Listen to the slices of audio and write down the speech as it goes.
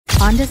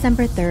On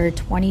December 3rd,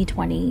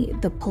 2020,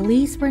 the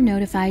police were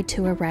notified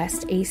to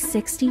arrest a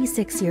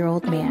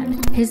 66-year-old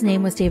man. His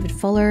name was David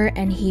Fuller,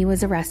 and he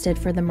was arrested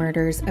for the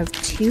murders of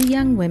 2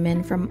 young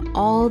women from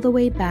all the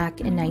way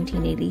back in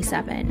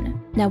 1987.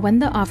 Now, when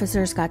the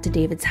officers got to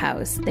David's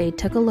house, they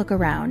took a look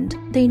around.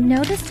 They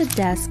noticed a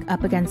desk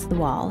up against the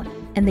wall,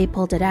 and they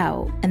pulled it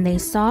out, and they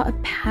saw a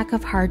pack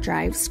of hard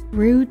drives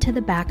screwed to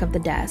the back of the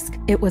desk.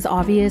 It was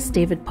obvious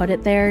David put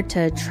it there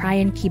to try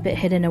and keep it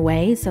hidden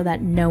away so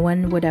that no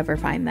one would ever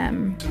find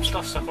them. Some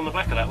stuff stuck on the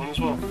back of that one as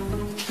well.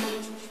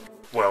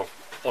 Well,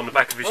 on the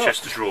back of his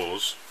chest of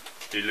drawers,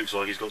 it looks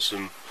like he's got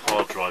some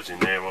hard drives in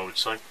there, I would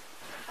say.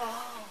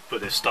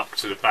 But they're stuck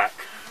to the back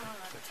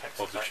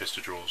of the chest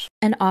of drawers.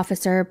 An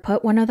officer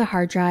put one of the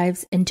hard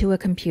drives into a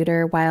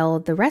computer while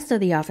the rest of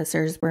the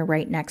officers were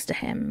right next to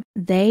him.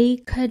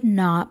 They could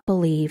not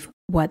believe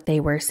what they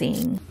were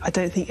seeing. I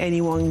don't think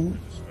anyone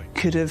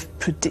could have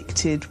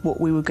predicted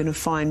what we were going to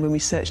find when we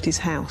searched his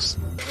house.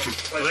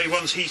 Are they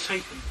ones he's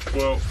taken?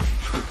 Well,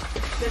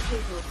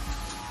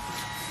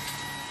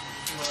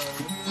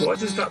 why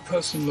does that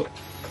person look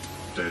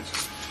dead?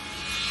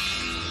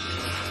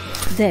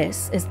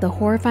 This is the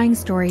horrifying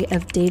story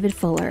of David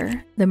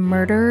Fuller, the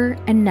murderer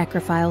and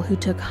necrophile who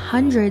took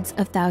hundreds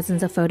of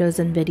thousands of photos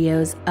and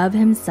videos of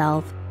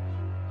himself,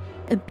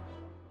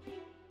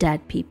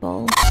 dead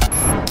people.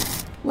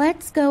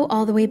 Let's go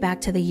all the way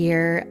back to the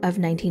year of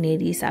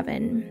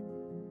 1987.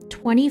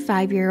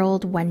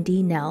 25-year-old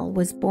Wendy Nell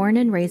was born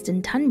and raised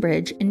in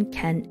Tunbridge in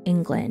Kent,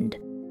 England.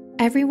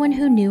 Everyone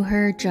who knew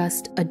her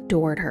just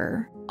adored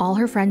her. All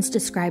her friends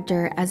described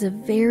her as a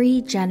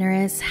very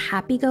generous,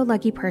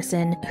 happy-go-lucky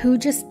person who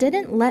just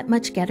didn't let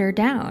much get her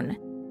down.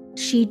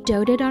 She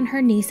doted on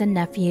her niece and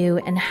nephew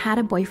and had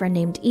a boyfriend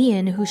named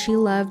Ian who she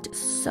loved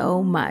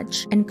so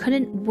much and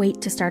couldn't wait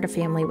to start a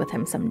family with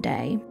him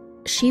someday.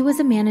 She was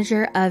a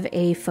manager of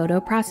a photo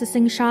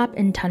processing shop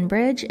in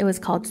Tunbridge. It was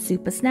called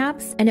Super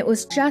Snaps, and it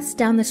was just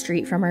down the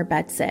street from her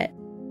bedsit.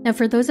 Now,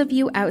 for those of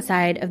you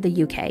outside of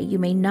the UK, you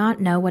may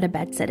not know what a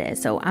bedsit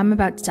is, so I'm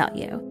about to tell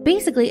you.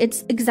 Basically,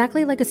 it's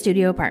exactly like a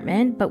studio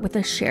apartment, but with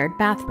a shared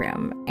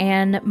bathroom.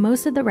 And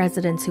most of the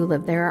residents who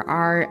live there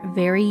are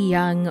very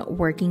young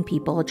working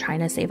people trying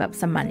to save up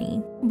some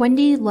money.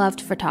 Wendy loved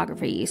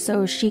photography,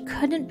 so she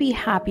couldn't be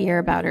happier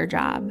about her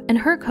job. And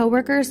her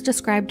coworkers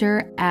described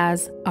her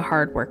as a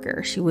hard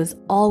worker. She was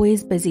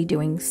always busy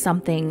doing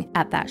something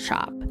at that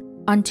shop.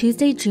 On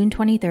Tuesday, June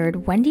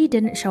 23rd, Wendy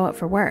didn't show up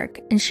for work,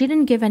 and she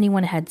didn't give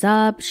anyone a heads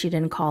up, she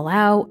didn't call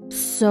out,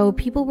 so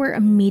people were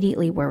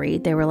immediately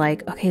worried. They were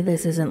like, okay,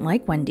 this isn't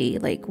like Wendy,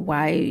 like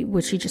why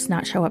would she just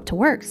not show up to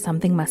work?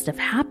 Something must have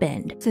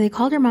happened. So they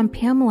called her mom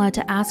Pamela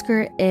to ask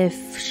her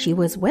if she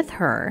was with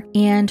her,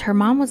 and her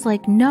mom was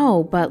like,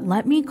 no, but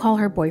let me call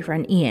her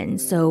boyfriend Ian.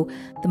 So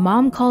the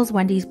mom calls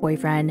Wendy's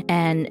boyfriend,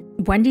 and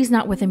Wendy's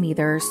not with him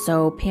either,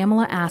 so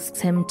Pamela asks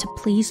him to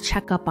please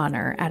check up on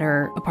her at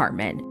her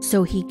apartment.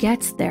 So he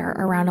gets there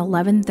around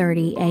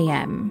 11:30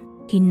 a.m.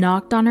 He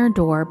knocked on her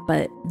door,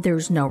 but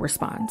there's no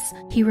response.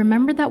 He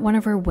remembered that one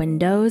of her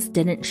windows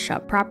didn't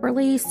shut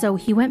properly, so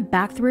he went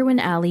back through an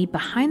alley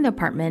behind the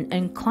apartment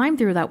and climbed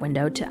through that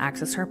window to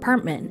access her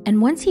apartment.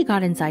 And once he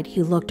got inside,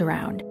 he looked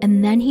around,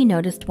 and then he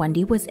noticed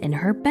Wendy was in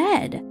her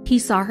bed. He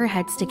saw her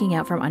head sticking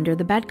out from under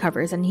the bed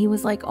covers, and he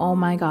was like, oh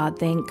my God,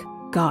 thank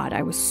God,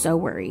 I was so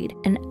worried.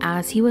 And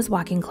as he was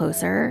walking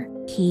closer,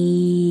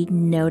 he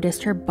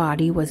noticed her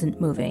body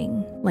wasn't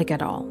moving, like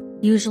at all.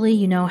 Usually,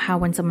 you know how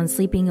when someone's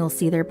sleeping, you'll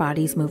see their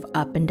bodies move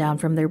up and down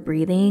from their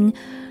breathing.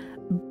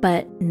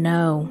 But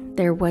no,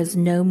 there was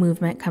no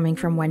movement coming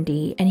from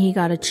Wendy, and he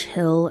got a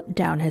chill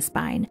down his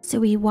spine.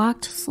 So he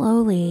walked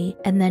slowly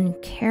and then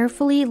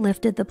carefully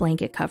lifted the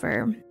blanket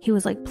cover. He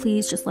was like,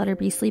 please just let her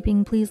be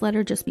sleeping. Please let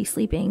her just be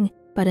sleeping.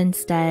 But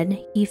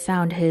instead, he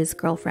found his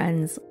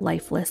girlfriend's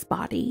lifeless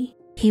body.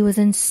 He was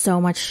in so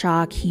much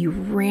shock. He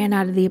ran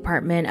out of the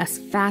apartment as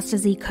fast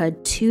as he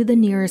could to the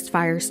nearest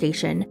fire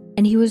station,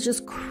 and he was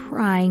just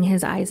crying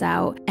his eyes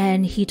out.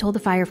 And he told the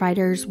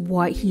firefighters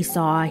what he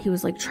saw. He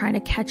was like trying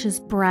to catch his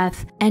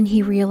breath, and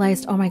he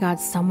realized, oh my God,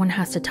 someone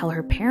has to tell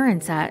her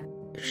parents that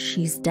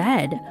she's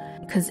dead.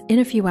 Because in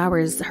a few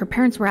hours, her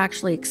parents were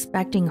actually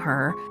expecting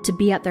her to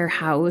be at their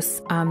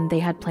house. They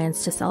had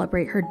plans to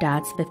celebrate her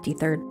dad's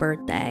 53rd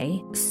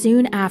birthday.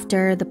 Soon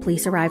after the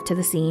police arrived to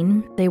the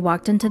scene, they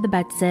walked into the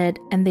bedsit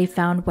and they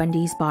found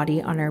Wendy's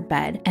body on her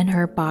bed. And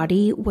her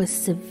body was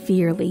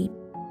severely,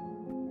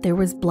 there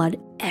was blood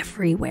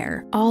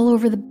everywhere, all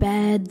over the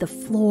bed, the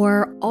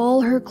floor,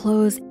 all her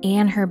clothes,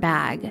 and her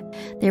bag.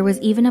 There was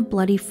even a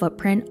bloody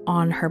footprint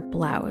on her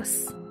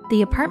blouse.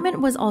 The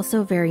apartment was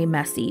also very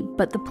messy,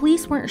 but the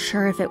police weren't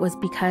sure if it was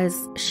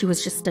because she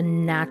was just a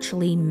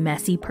naturally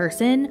messy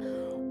person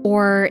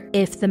or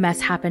if the mess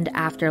happened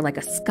after like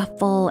a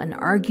scuffle, an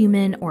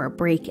argument, or a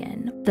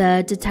break-in.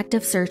 The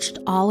detective searched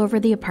all over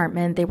the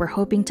apartment. They were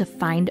hoping to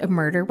find a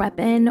murder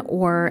weapon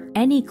or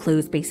any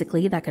clues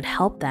basically that could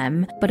help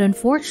them, but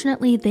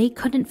unfortunately they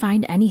couldn't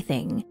find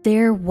anything.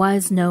 There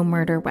was no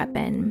murder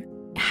weapon.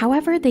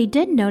 However, they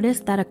did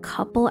notice that a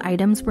couple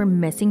items were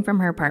missing from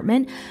her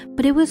apartment,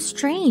 but it was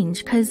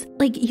strange because,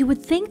 you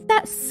would think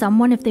that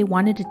someone, if they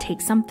wanted to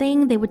take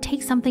something, they would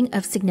take something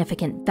of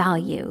significant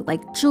value,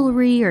 like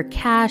jewelry or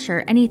cash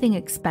or anything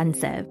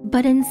expensive.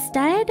 But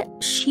instead,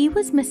 she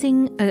was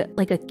missing a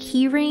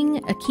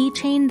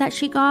keychain that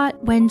she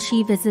got when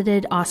she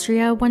visited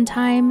Austria one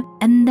time,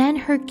 and then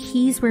her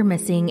keys were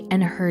missing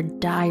and her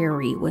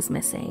diary was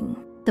missing.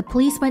 The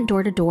police went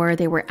door to door.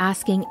 They were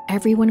asking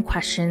everyone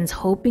questions,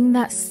 hoping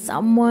that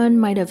someone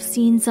might have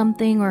seen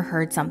something or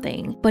heard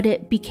something. But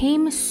it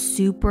became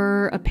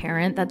super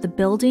apparent that the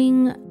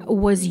building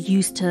was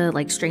used to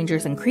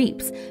strangers and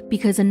creeps,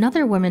 because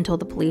another woman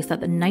told the police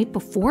that the night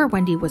before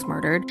Wendy was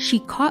murdered, she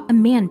caught a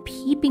man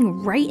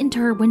peeping right into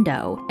her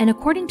window. And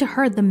according to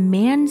her, the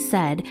man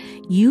said,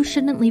 "You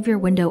shouldn't leave your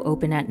window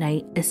open at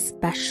night,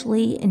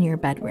 especially in your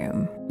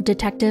bedroom."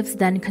 Detectives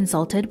then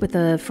consulted with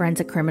a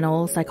forensic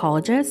criminal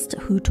psychologist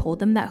who told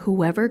them that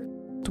whoever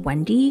killed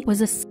Wendy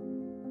was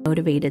a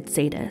motivated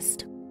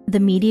sadist. The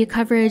media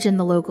coverage in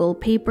the local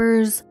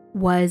papers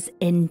was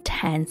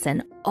intense,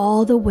 and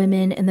all the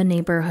women in the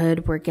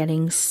neighborhood were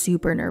getting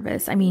super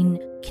nervous. I mean,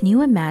 can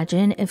you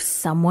imagine if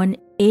someone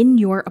in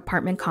your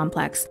apartment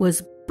complex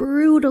was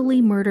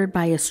brutally murdered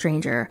by a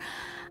stranger?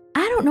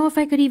 I don't know if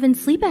I could even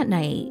sleep at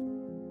night.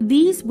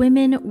 These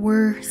women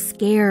were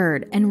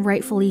scared, and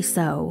rightfully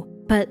so.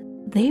 But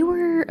they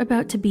were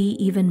about to be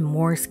even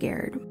more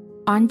scared.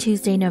 On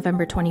Tuesday,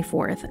 November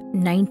 24th,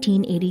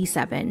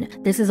 1987,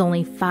 this is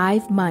only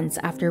 5 months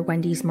after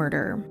Wendy's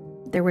murder,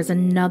 there was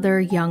another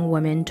young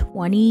woman,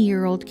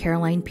 20-year-old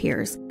Caroline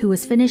Pierce, who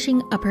was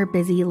finishing up her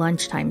busy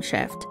lunchtime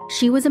shift.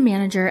 She was a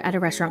manager at a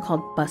restaurant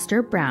called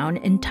Buster Brown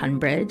in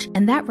Tunbridge,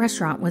 and that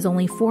restaurant was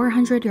only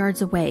 400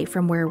 yards away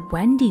from where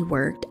Wendy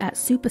worked at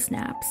Super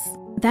Snaps.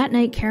 That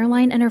night,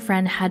 Caroline and her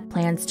friend had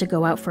plans to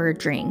go out for a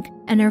drink,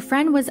 and her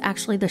friend was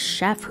actually the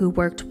chef who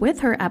worked with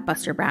her at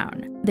Buster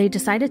Brown. They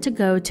decided to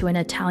go to an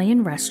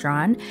Italian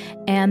restaurant,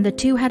 and the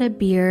two had a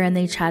beer and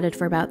they chatted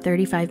for about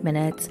 35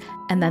 minutes,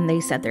 and then they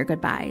said their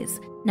goodbyes.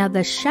 Now,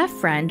 the chef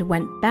friend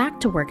went back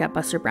to work at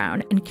Buster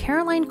Brown, and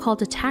Caroline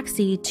called a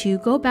taxi to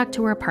go back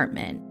to her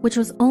apartment, which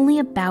was only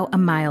about a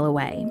mile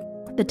away.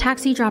 The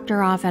taxi dropped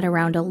her off at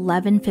around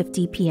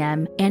 11:50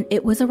 p.m., and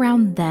it was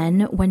around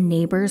then when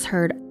neighbors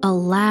heard a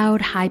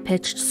loud,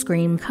 high-pitched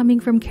scream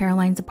coming from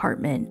Caroline's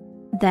apartment.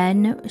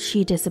 Then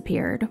she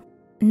disappeared.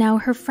 Now,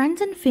 her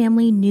friends and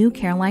family knew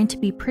Caroline to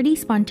be pretty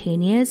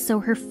spontaneous, so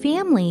her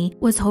family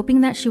was hoping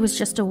that she was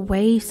just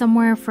away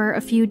somewhere for a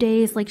few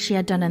days like she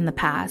had done in the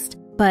past.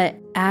 But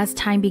as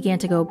time began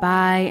to go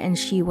by and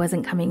she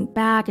wasn't coming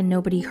back and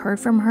nobody heard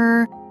from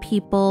her,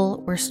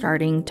 people were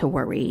starting to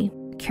worry.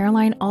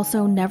 Caroline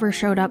also never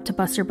showed up to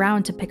Buster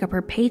Brown to pick up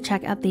her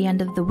paycheck at the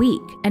end of the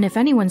week. And if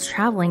anyone's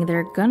traveling,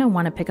 they're gonna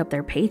want to pick up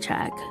their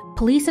paycheck.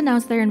 Police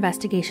announced their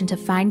investigation to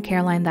find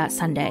Caroline that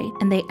Sunday,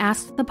 and they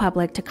asked the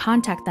public to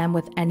contact them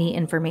with any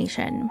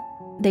information.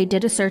 They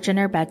did a search in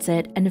her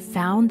bedsit and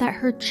found that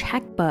her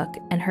checkbook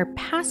and her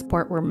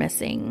passport were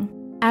missing.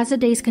 As the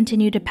days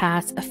continued to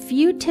pass, a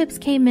few tips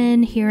came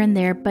in here and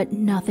there, but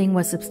nothing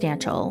was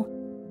substantial.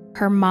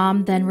 Her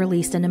mom then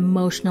released an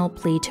emotional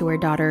plea to her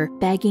daughter,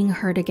 begging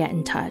her to get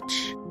in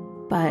touch.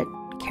 But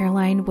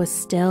Caroline was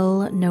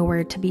still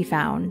nowhere to be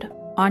found.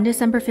 On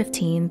December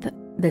 15th,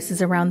 this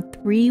is around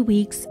 3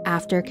 weeks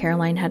after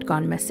Caroline had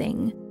gone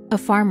missing, a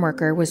farm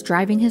worker was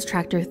driving his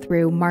tractor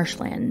through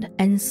marshland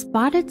and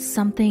spotted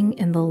something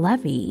in the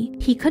levee.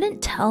 He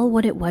couldn't tell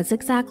what it was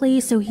exactly,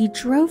 so he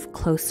drove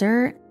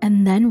closer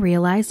and then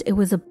realized it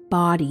was a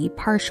body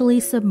partially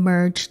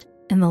submerged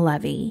in the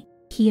levee.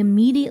 He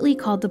immediately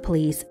called the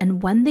police,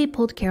 and when they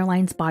pulled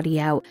Caroline's body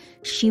out,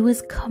 she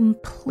was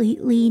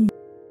completely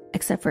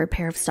except for a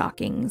pair of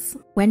stockings.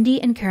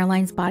 Wendy and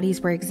Caroline's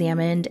bodies were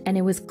examined, and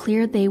it was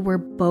clear they were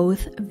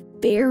both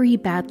very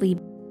badly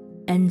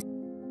and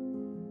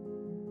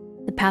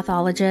the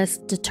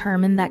pathologist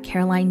determined that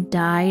Caroline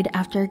died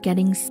after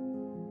getting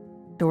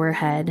to her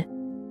head.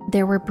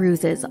 There were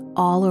bruises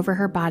all over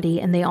her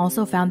body, and they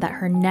also found that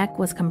her neck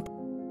was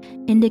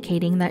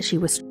indicating that she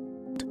was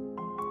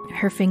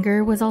Her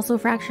finger was also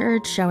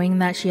fractured, showing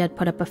that she had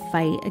put up a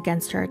fight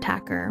against her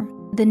attacker.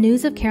 The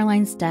news of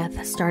Caroline's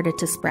death started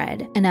to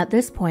spread, and at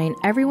this point,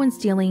 everyone's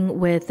dealing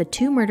with the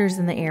 2 murders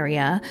in the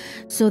area,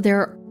 so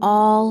they're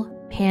all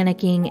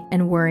panicking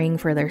and worrying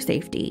for their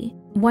safety.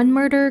 1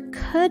 murder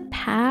could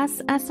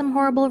pass as some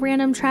horrible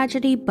random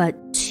tragedy,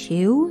 but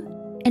 2?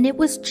 And it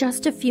was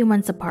just a few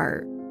months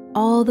apart.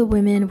 All the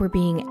women were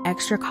being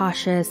extra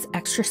cautious,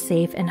 extra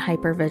safe, and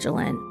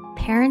hyper-vigilant.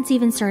 Parents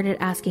even started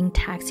asking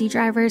taxi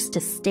drivers to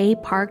stay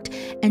parked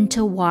and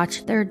to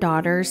watch their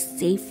daughters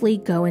safely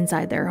go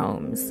inside their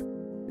homes.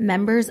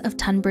 Members of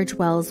Tunbridge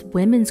Wells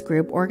Women's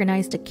Group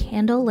organized a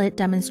candlelit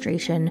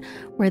demonstration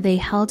where they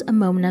held a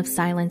moment of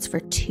silence for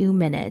 2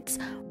 minutes,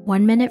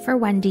 1 minute for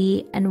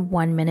Wendy and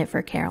 1 minute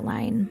for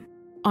Caroline.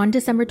 On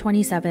December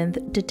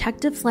 27th,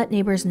 detectives let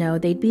neighbors know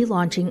they'd be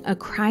launching a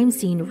crime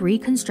scene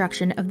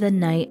reconstruction of the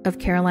night of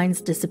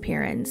Caroline's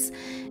disappearance.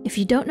 If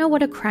you don't know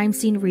what a crime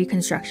scene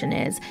reconstruction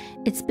is,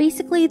 it's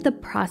basically the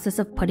process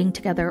of putting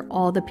together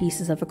all the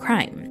pieces of a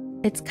crime.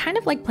 It's kind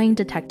of like playing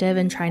detective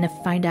and trying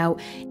to find out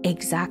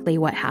exactly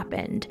what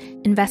happened.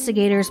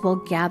 Investigators will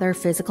gather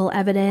physical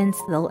evidence,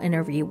 they'll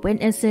interview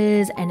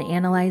witnesses, and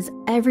analyze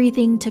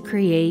everything to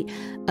create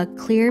a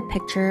clear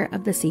picture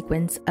of the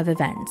sequence of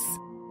events.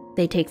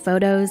 They take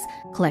photos,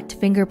 collect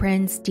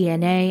fingerprints,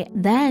 DNA,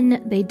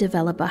 then they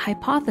develop a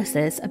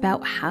hypothesis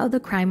about how the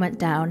crime went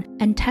down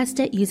and test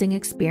it using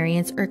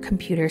experience or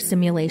computer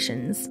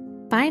simulations.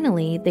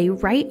 Finally, they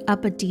write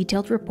up a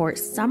detailed report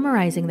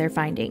summarizing their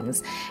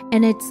findings,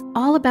 and it's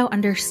all about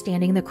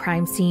understanding the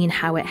crime scene,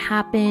 how it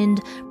happened,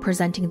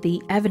 presenting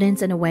the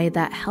evidence in a way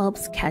that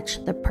helps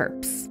catch the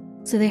perps.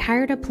 So they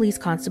hired a police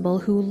constable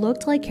who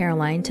looked like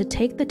Caroline to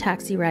take the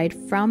taxi ride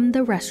from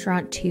the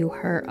restaurant to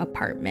her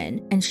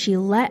apartment, and she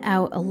let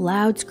out a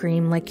loud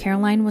scream like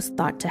Caroline was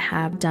thought to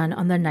have done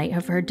on the night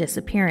of her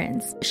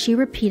disappearance. She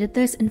repeated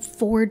this in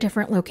 4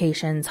 different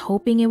locations,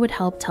 hoping it would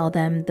help tell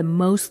them the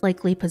most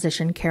likely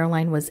position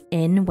Caroline was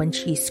in when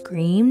she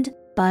screamed,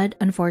 but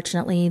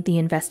unfortunately, the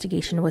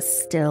investigation was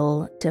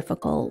still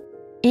difficult.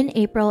 In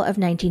April of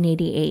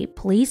 1988,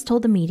 police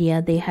told the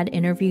media they had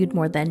interviewed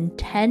more than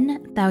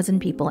 10,000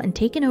 people and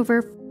taken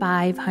over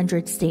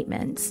 500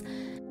 statements.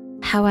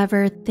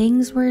 However,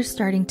 things were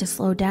starting to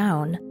slow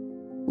down.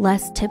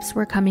 Less tips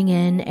were coming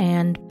in,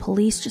 and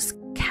police just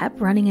kept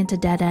running into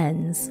dead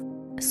ends.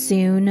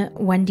 Soon,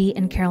 Wendy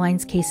and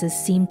Caroline's cases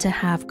seemed to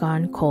have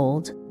gone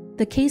cold.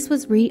 The case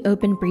was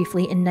reopened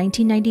briefly in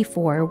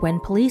 1994 when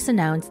police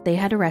announced they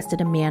had arrested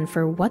a man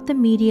for what the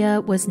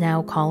media was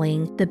now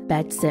calling the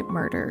bedsit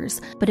murders,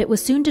 but it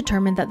was soon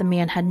determined that the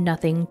man had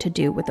nothing to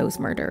do with those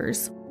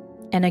murders.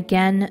 And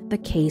again, the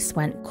case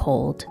went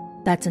cold.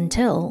 That's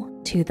until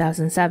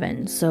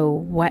 2007. So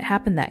what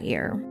happened that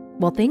year?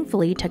 Well,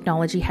 thankfully,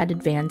 technology had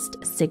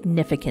advanced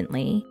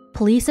significantly.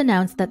 Police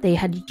announced that they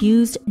had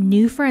used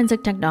new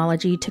forensic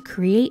technology to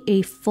create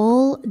a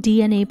full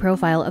DNA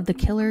profile of the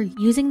killer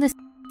using the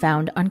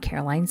found on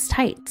Caroline's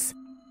tights.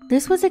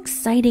 This was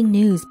exciting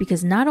news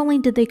because not only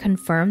did they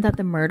confirm that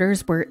the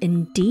murders were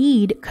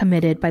indeed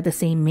committed by the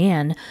same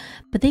man,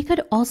 but they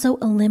could also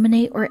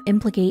eliminate or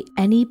implicate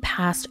any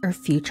past or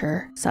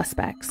future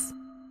suspects.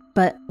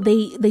 But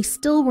they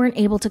still weren't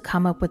able to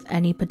come up with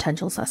any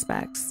potential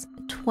suspects.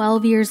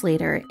 12 years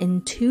later,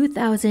 in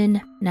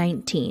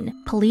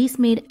 2019, police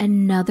made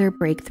another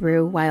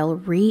breakthrough while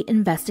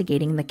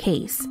re-investigating the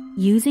case.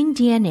 Using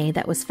DNA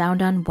that was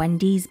found on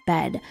Wendy's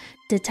bed,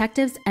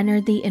 detectives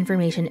entered the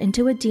information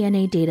into a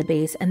DNA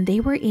database and they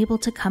were able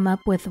to come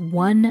up with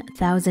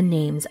 1,000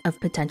 names of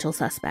potential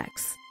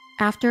suspects.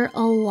 After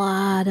a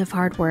lot of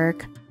hard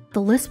work,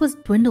 the list was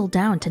dwindled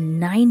down to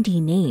 90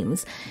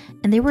 names,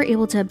 and they were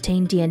able to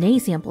obtain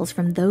DNA samples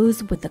from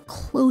those with the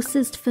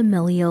closest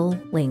familial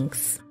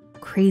links.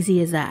 Crazy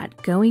is that?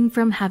 Going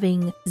from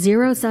having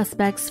 0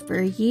 suspects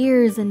for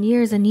years and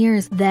years and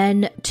years,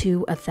 then to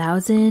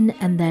 1,000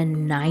 and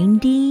then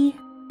 90?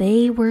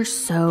 They were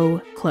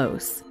so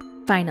close.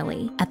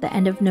 Finally, at the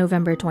end of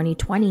November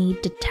 2020,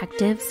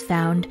 detectives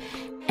found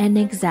an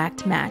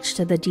exact match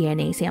to the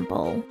DNA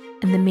sample,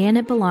 and the man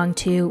it belonged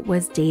to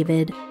was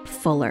David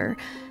Fuller,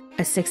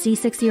 a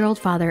 66-year-old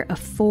father of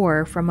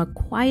 4 from a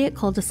quiet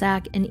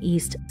cul-de-sac in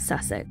East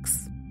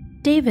Sussex.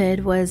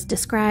 David was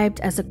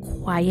described as a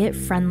quiet,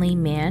 friendly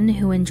man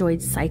who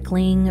enjoyed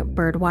cycling,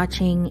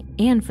 birdwatching,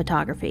 and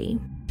photography.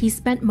 He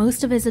spent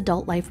most of his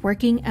adult life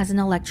working as an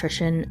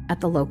electrician at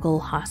the local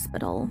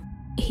hospital.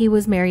 He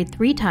was married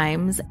 3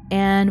 times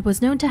and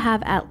was known to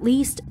have at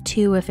least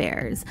 2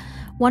 affairs.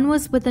 One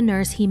was with a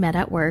nurse he met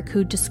at work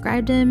who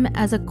described him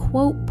as a,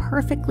 quote,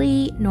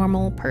 perfectly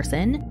normal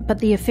person, but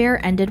the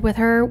affair ended with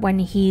her when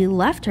he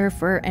left her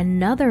for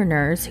another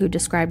nurse who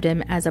described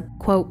him as a,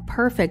 quote,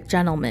 perfect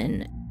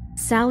gentleman.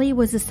 Sally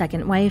was his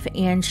second wife,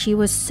 and she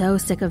was so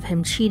sick of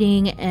him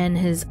cheating and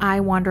his eye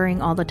wandering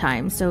all the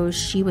time, so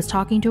she was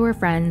talking to her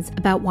friends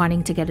about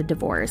wanting to get a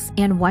divorce.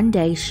 And one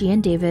day, she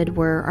and David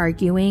were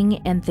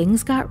arguing, and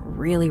things got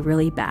really,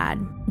 really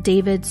bad.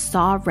 David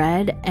saw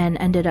red and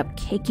ended up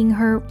kicking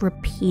her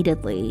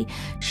repeatedly.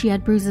 She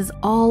had bruises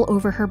all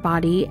over her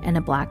body and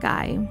a black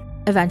eye.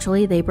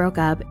 Eventually, they broke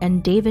up,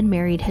 and David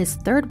married his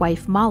 3rd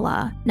wife,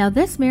 Mala. Now,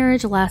 this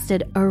marriage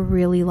lasted a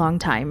really long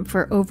time,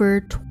 for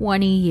over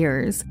 20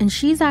 years, and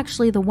she's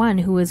actually the one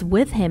who was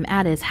with him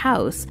at his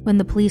house when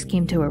the police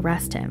came to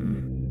arrest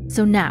him.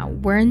 So now,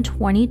 we're in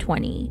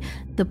 2020.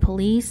 The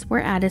police were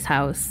at his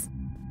house.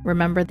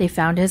 Remember, they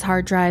found his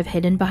hard drive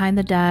hidden behind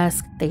the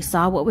desk, they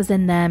saw what was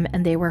in them,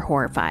 and they were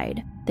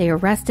horrified. They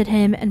arrested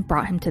him and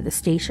brought him to the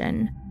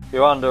station.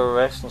 You're under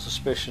arrest on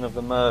suspicion of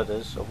the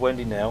murders of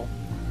Wendy Nell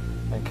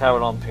and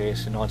Caroline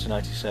Pierce in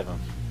 1987.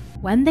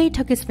 When they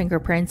took his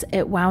fingerprints,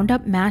 it wound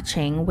up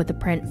matching with the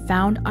print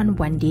found on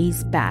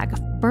Wendy's bag,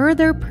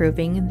 further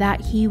proving that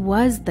he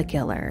was the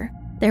killer.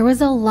 There was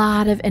a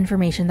lot of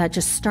information that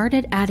just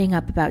started adding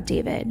up about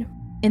David.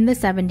 In the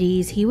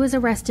 70s, he was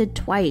arrested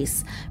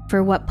twice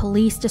for what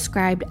police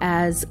described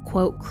as,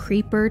 quote,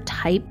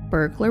 creeper-type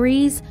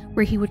burglaries,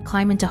 where he would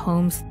climb into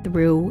homes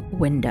through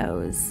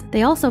windows.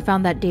 They also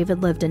found that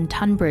David lived in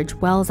Tunbridge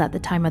Wells at the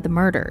time of the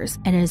murders,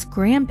 and his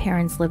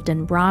grandparents lived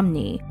in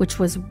Romney, which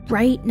was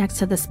right next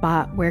to the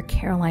spot where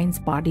Caroline's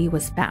body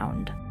was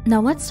found.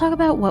 Now let's talk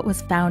about what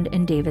was found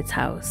in David's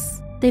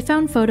house. They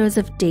found photos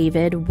of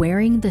David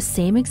wearing the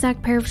same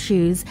exact pair of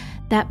shoes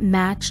that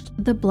matched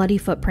the bloody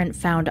footprint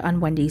found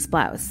on Wendy's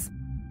blouse.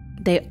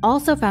 They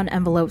also found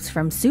envelopes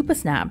from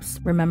Supasnaps,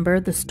 remember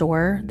the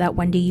store that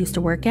Wendy used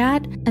to work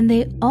at? And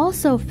they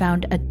also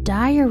found a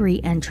diary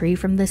entry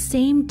from the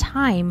same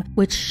time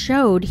which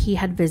showed he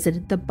had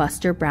visited the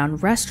Buster Brown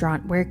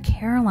restaurant where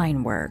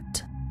Caroline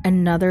worked.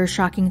 Another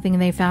shocking thing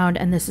they found,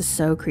 and this is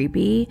so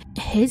creepy,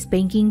 his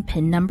banking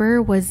PIN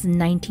number was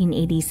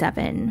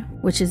 1987,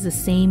 which is the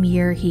same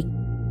year he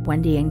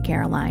Wendy and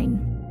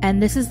Caroline. And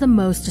this is the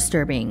most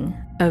disturbing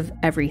of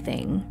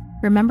everything.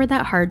 Remember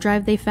that hard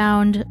drive they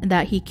found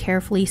that he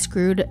carefully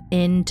screwed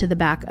into the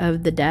back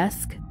of the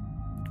desk?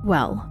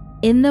 Well,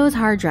 in those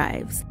hard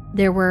drives,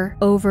 there were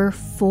over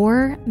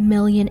 4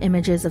 million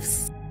images of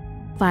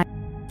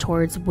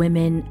towards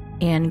women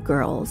and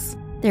girls.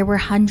 There were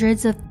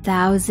hundreds of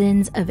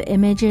thousands of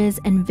images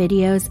and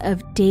videos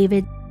of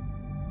David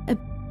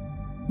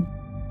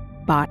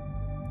body.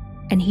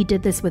 And he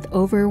did this with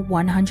over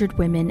 100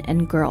 women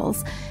and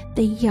girls,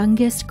 the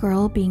youngest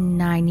girl being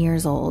 9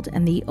 years old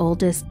and the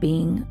oldest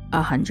being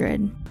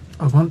 100.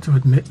 I want to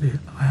admit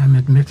I am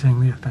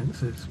admitting the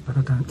offences, but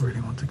I don't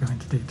really want to go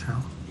into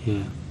detail.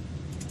 Yeah.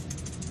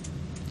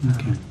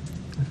 Okay.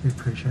 We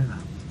appreciate that.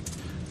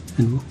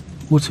 And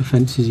what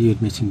offences are you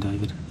admitting,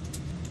 David?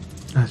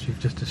 As you've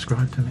just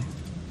described to me.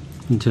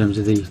 In terms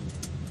of the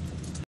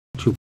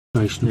actual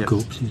preparation of Yes.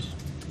 corpses?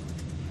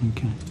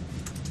 Okay.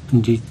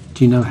 And do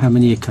you know how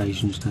many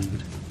occasions,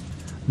 David?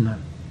 No.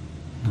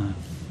 No.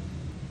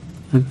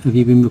 Have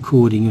you been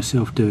recording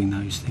yourself doing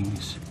those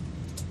things?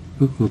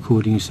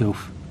 Recording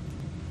yourself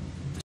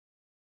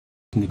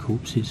in the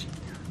corpses?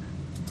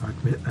 I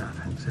admit that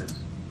offences.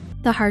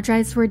 The hard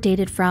drives were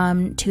dated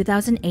from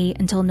 2008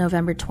 until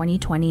November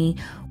 2020,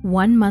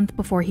 1 month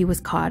before he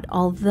was caught,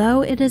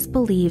 although it is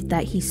believed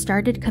that he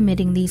started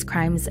committing these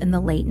crimes in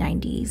the late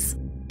 90s.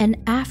 And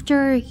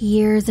after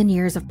years and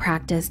years of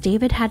practice,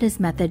 David had his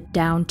method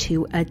down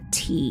to a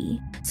T.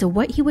 So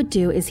what he would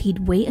do is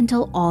he'd wait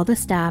until all the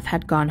staff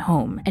had gone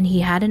home, and he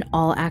had an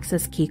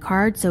all-access key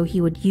card, so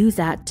he would use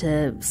that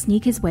to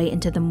sneak his way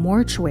into the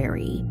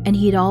mortuary. And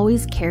he'd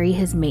always carry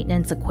his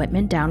maintenance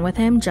equipment down with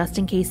him just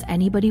in case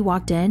anybody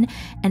walked in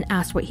and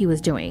asked what he was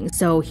doing.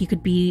 So he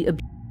could be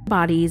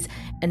bodies,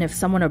 and if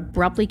someone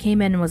abruptly came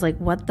in and was like,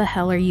 "What the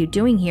hell are you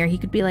doing here?" he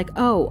could be like,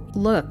 "Oh,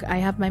 look, I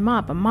have my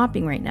mop. I'm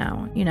mopping right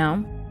now," you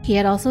know? He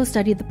had also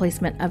studied the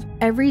placement of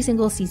every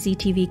single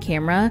CCTV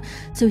camera,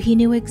 so he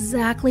knew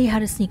exactly how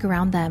to sneak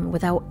around them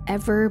without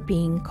ever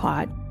being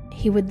caught.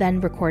 He would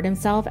then record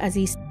himself as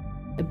he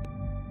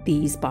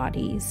these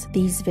bodies.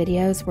 These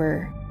videos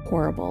were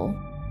horrible.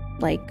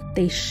 Like,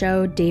 they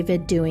showed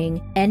David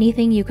doing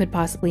anything you could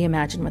possibly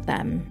imagine with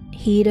them.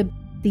 He'd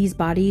these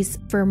bodies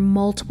for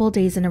multiple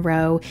days in a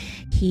row.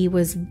 He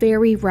was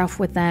very rough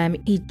with them.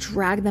 He'd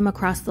drag them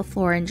across the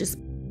floor and just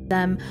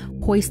them,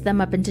 hoist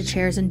them up into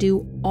chairs, and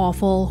do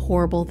awful,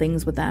 horrible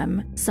things with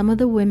them. Some of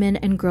the women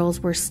and girls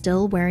were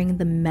still wearing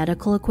the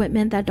medical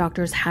equipment that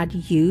doctors had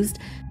used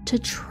to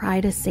try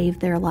to save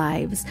their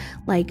lives,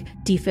 like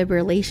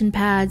defibrillation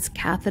pads,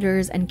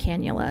 catheters, and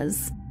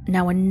cannulas.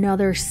 Now,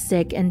 another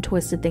sick and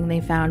twisted thing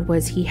they found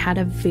was he had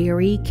a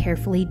very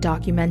carefully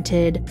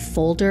documented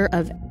folder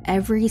of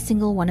every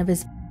single one of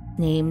his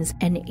names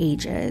and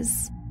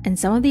ages. And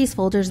some of these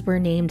folders were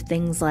named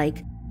things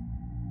like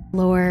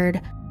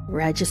Lord,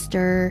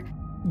 Register,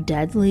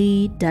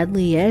 Deadly,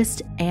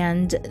 Deadliest,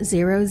 and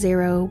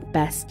 00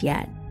 Best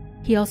Yet.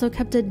 He also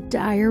kept a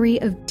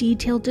diary of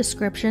detailed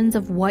descriptions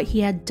of what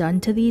he had done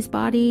to these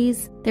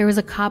bodies. There was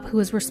a cop who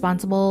was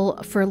responsible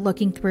for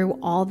looking through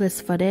all this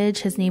footage.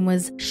 His name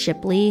was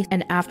Shipley,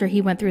 and after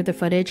he went through the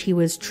footage, he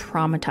was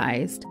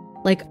traumatized.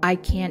 Like, I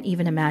can't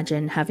even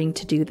imagine having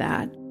to do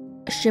that.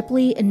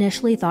 Shipley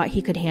initially thought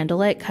he could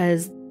handle it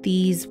because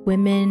these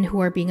women who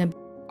are being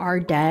are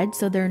dead,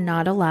 so they're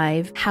not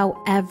alive.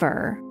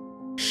 However,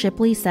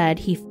 Shipley said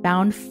he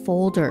found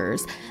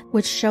folders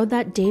which showed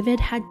that David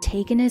had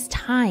taken his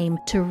time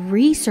to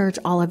research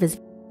all of his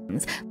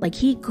victims. Like,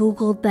 he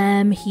Googled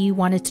them, he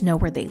wanted to know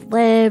where they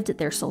lived,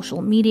 their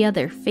social media,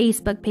 their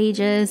Facebook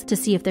pages, to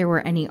see if there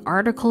were any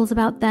articles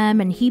about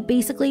them, and he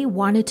basically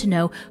wanted to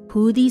know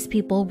who these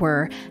people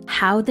were,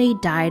 how they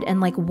died,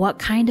 and like what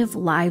kind of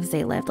lives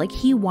they lived. Like,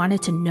 he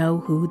wanted to know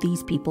who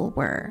these people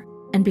were.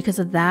 And because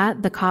of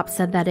that, the cops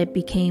said that it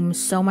became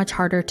so much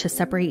harder to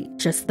separate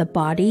just the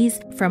bodies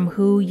from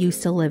who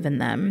used to live in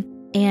them.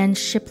 And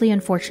Shipley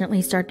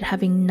unfortunately started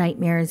having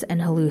nightmares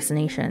and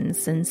hallucinations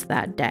since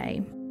that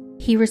day.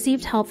 He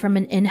received help from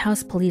an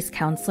in-house police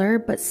counselor,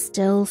 but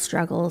still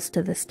struggles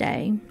to this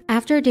day.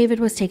 After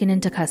David was taken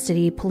into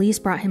custody, police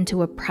brought him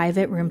to a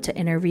private room to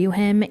interview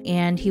him,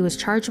 and he was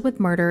charged with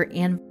murder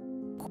and...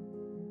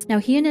 Now,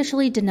 he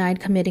initially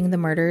denied committing the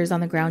murders on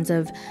the grounds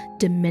of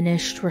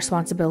diminished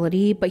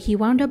responsibility, but he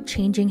wound up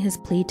changing his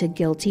plea to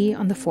guilty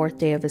on the 4th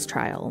day of his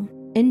trial.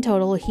 In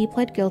total, he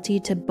pled guilty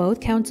to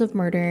both counts of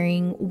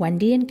murdering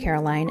Wendy and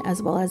Caroline,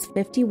 as well as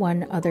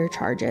 51 other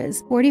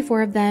charges,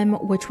 44 of them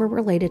which were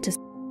related to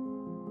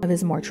of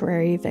his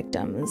mortuary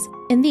victims.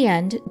 In the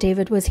end,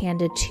 David was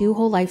handed 2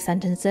 whole life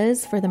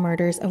sentences for the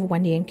murders of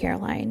Wendy and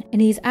Caroline,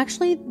 and he's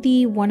actually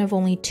the one of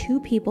only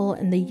 2 people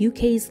in the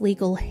UK's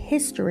legal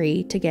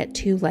history to get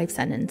 2 life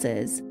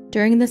sentences.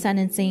 During the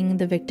sentencing,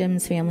 the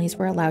victims' families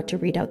were allowed to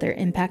read out their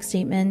impact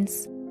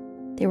statements.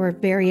 They were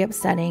very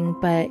upsetting,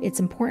 but it's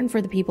important for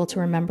the people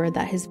to remember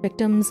that his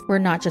victims were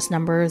not just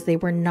numbers, they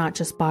were not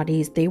just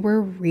bodies, they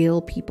were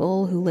real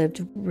people who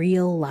lived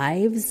real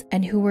lives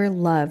and who were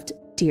loved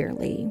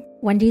dearly.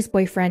 Wendy's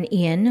boyfriend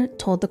Ian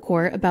told the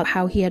court about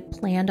how he had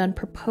planned on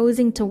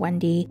proposing to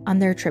Wendy on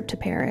their trip to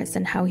Paris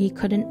and how he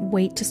couldn't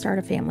wait to start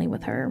a family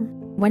with her.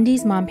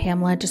 Wendy's mom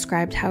Pamela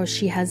described how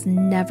she has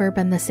never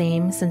been the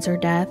same since her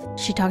death.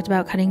 She talked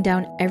about cutting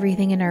down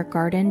everything in her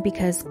garden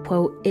because,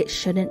 quote, it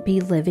shouldn't be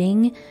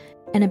living,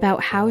 and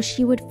about how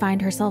she would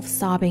find herself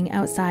sobbing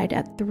outside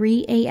at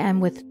 3 a.m.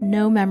 with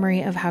no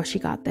memory of how she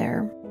got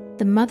there.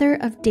 The mother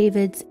of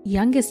David's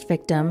youngest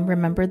victim,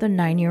 remember the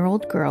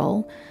 9-year-old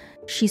girl,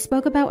 she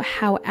spoke about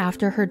how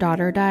after her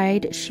daughter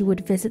died, she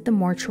would visit the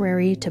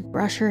mortuary to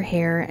brush her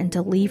hair and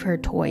to leave her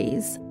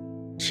toys.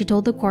 She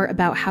told the court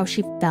about how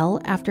she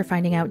felt after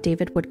finding out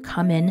David would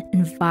come in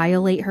and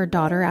violate her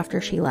daughter after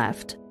she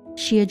left.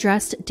 She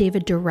addressed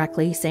David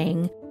directly,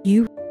 saying,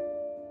 "You."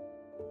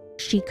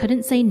 She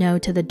couldn't say no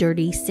to the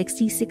dirty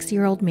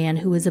 66-year-old man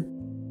who was a...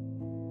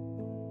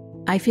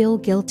 I feel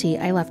guilty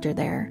I left her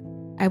there.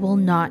 I will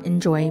not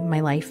enjoy my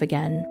life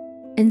again.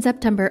 In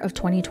September of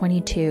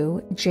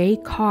 2022, Jay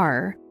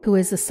Carr, who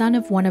is the son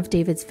of one of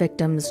David's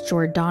victims,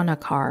 Jordana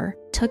Carr,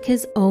 took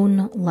his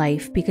own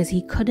life because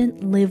he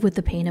couldn't live with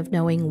the pain of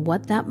knowing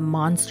what that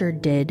monster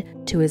did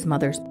to his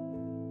mother's.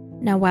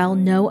 Now, while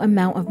no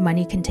amount of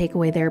money can take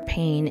away their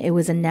pain, it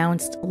was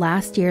announced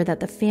last year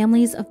that the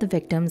families of the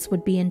victims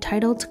would be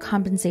entitled to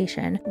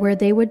compensation, where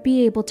they would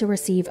be able to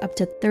receive up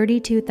to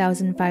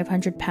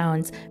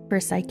 £32,500 for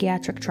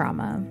psychiatric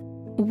trauma.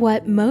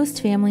 What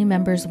most family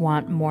members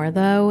want more,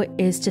 though,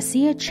 is to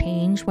see a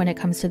change when it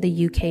comes to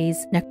the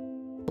UK's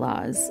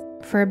laws.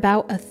 For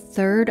about a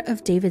third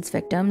of David's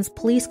victims,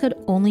 police could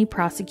only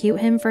prosecute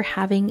him for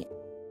having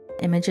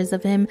images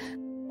of him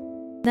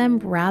them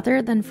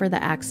rather than for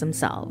the acts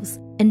themselves.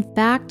 In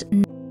fact,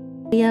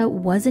 necrophilia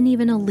wasn't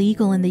even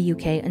illegal in the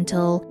UK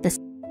until the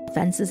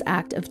Offences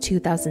Act of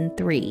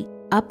 2003.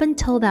 Up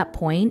until that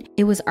point,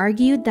 it was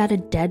argued that a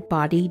dead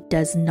body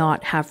does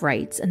not have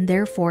rights and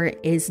therefore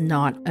is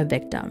not a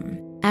victim.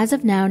 As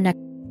of now,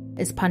 necrophilia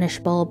is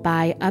punishable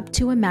by up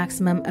to a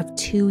maximum of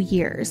 2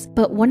 years,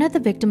 but one of the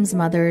victim's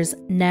mothers,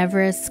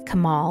 Nevris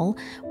Kamal,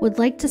 would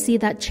like to see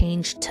that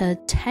changed to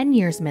 10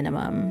 years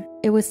minimum.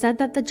 It was said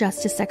that the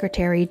Justice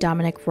Secretary,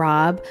 Dominic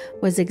Raab,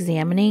 was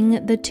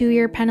examining the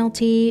 2-year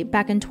penalty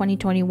back in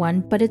 2021,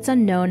 but it's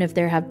unknown if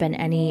there have been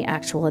any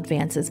actual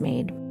advances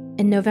made.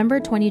 In November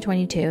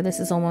 2022, this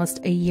is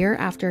almost a year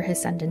after his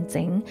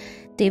sentencing,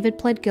 David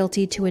pled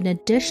guilty to an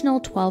additional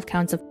 12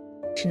 counts of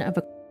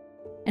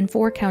and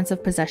 4 counts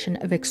of possession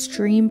of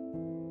extreme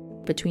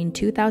between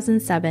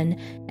 2007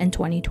 and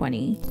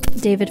 2020.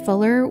 David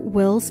Fuller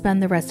will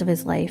spend the rest of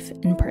his life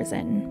in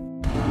prison.